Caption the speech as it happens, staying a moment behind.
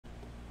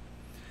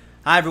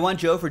Hi everyone,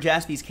 Joe for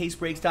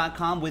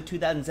jaspyscasebreaks.com with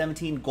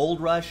 2017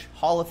 Gold Rush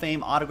Hall of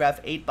Fame autograph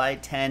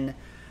 8x10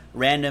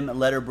 random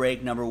letter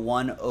break number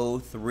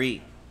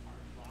 103.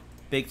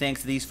 Big thanks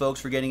to these folks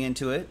for getting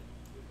into it.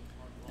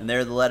 And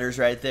there are the letters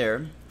right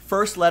there.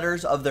 First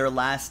letters of their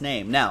last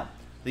name. Now,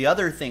 the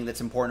other thing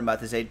that's important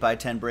about this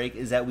 8x10 break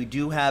is that we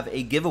do have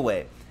a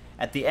giveaway.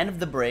 At the end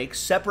of the break,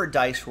 separate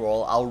dice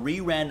roll, I'll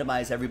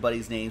re-randomize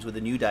everybody's names with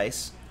a new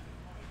dice.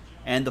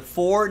 And the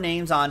 4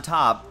 names on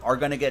top are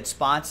going to get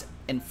spots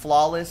in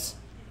Flawless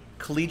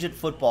Collegiate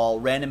Football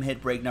random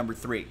hit break number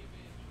 3,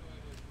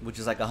 which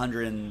is like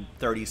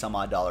 $130 some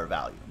odd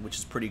value, which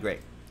is pretty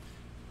great.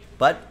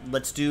 But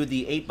let's do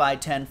the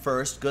 8x10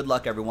 first. Good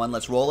luck, everyone.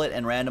 Let's roll it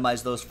and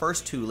randomize those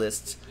first 2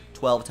 lists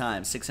 12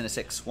 times. 6 and a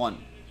 6. 1,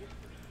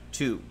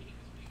 2,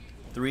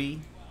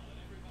 3,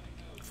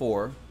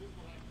 4,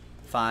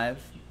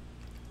 5,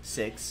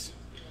 6,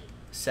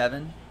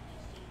 7,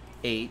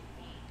 8,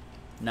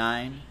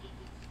 9,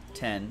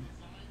 10,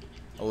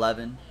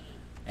 11,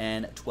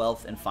 and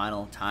 12th and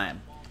final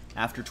time.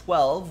 After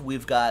 12,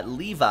 we've got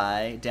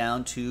Levi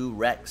down to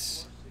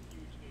Rex.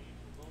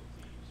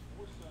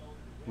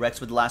 Rex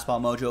with the last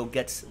spot mojo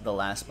gets the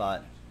last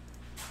spot.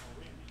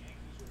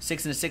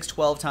 6 and a 6,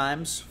 12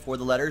 times for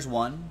the letters.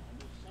 1,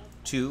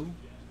 2,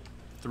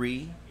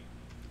 3,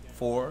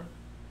 4,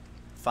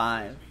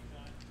 5,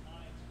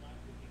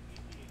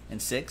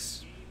 and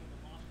 6,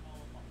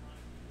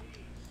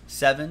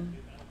 7,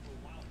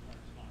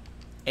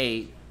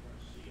 8,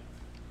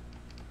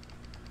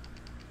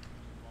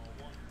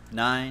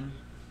 9,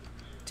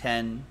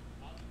 10,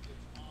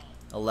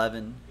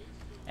 11,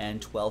 and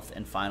 12th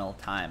and final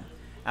time.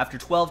 After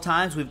 12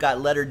 times, we've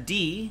got letter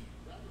D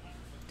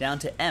down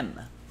to M.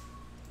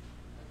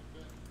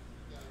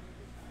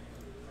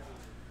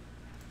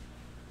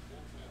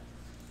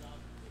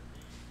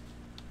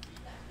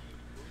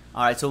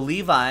 All right, so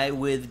Levi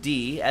with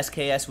D,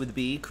 SKS with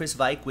B, Chris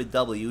Vike with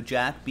W,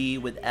 Jack B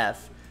with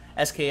F,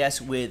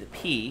 SKS with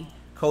P,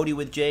 Cody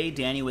with J,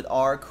 Danny with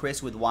R,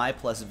 Chris with Y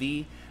plus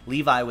V,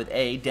 Levi with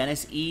A,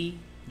 Dennis E,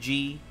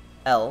 G,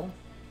 L,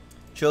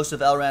 Joseph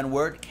Elran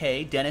Wirt,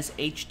 K, Dennis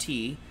H,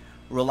 T,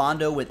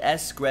 Rolando with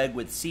S, Greg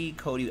with C,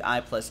 Cody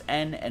I plus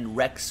N, and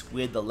Rex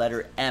with the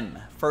letter M.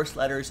 First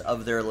letters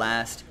of their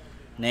last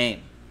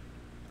name.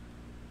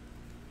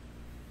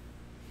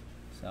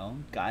 So,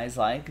 guys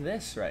like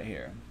this right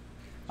here.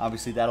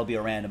 Obviously, that'll be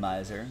a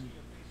randomizer.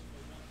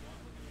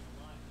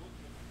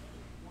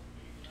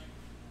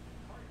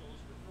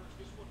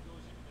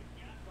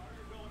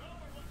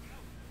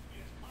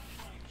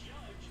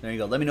 There you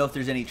go. Let me know if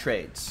there's any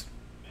trades.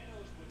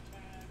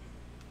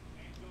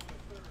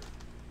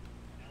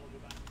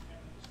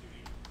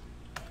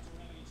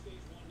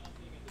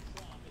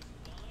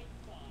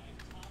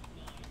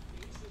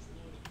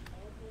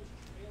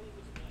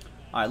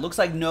 All right, looks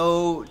like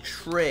no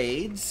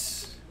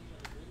trades.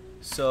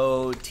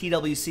 So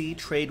TWC,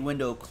 trade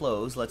window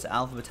closed. Let's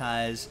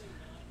alphabetize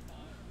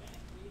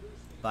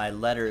by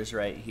letters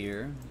right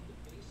here.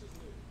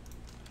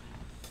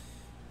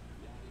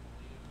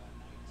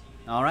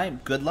 All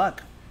right, good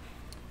luck.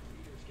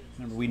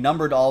 Remember, we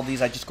numbered all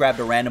these. I just grabbed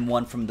a random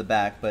one from the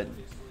back, but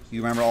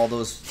you remember all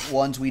those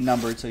ones we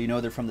numbered, so you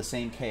know they're from the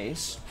same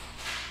case.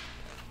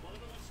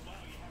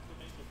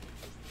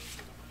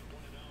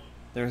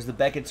 There's the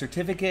Beckett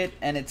certificate,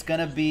 and it's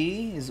going to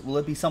be, will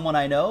it be someone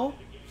I know?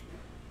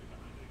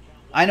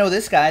 I know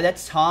this guy.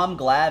 That's Tom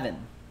Glavine.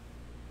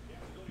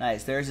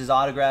 Nice. There's his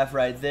autograph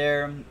right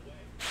there.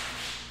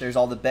 There's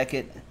all the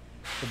Beckett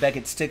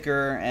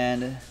sticker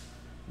and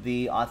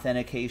the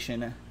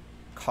authentication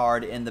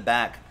card in the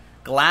back.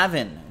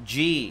 Glavine,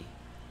 G.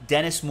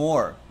 Dennis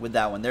Moore with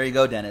that one. There you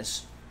go,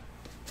 Dennis.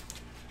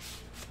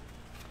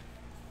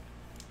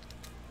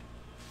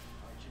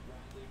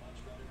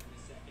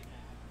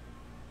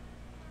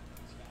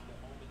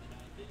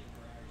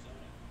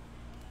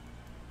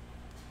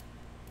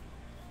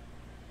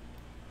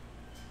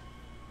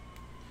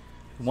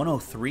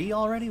 $103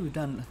 already? We've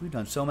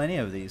done so many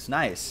of these.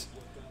 Nice.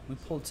 We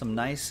pulled some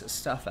nice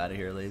stuff out of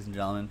here, ladies and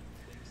gentlemen.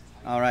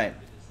 All right,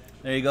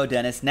 there you go,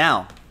 Dennis.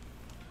 Now,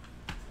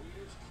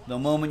 the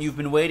moment you've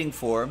been waiting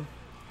for.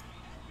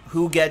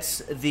 Who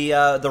gets the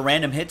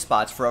random hit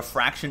spots for a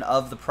fraction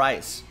of the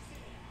price?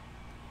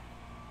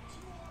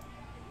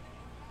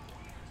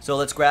 So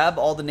let's grab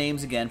all the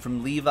names again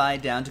from Levi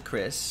down to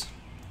Chris.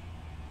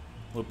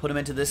 We'll put them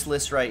into this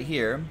list right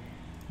here.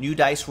 New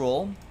dice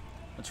roll.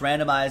 Let's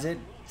randomize it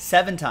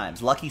 7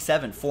 times. Lucky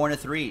 7. 4 and a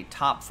 3.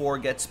 Top 4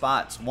 get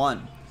spots.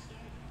 1,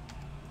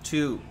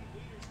 2,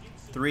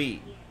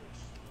 3,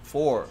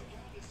 4,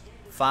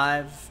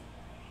 5,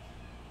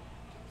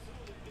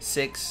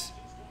 6,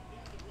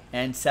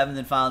 and 7th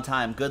and final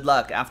time. Good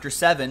luck. After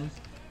 7,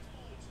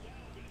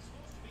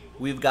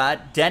 we've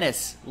got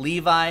Dennis,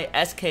 Levi,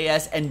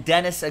 SKS, and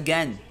Dennis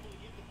again.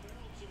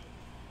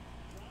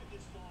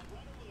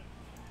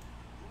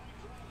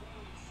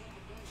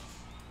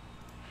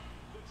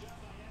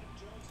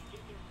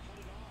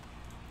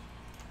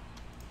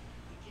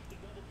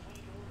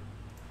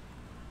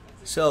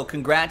 So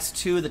congrats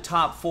to the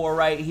top 4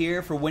 right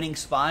here for winning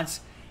spots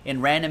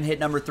in random hit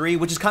number 3,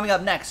 which is coming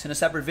up next in a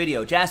separate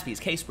video.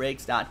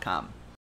 JaspysCaseBreaks.com.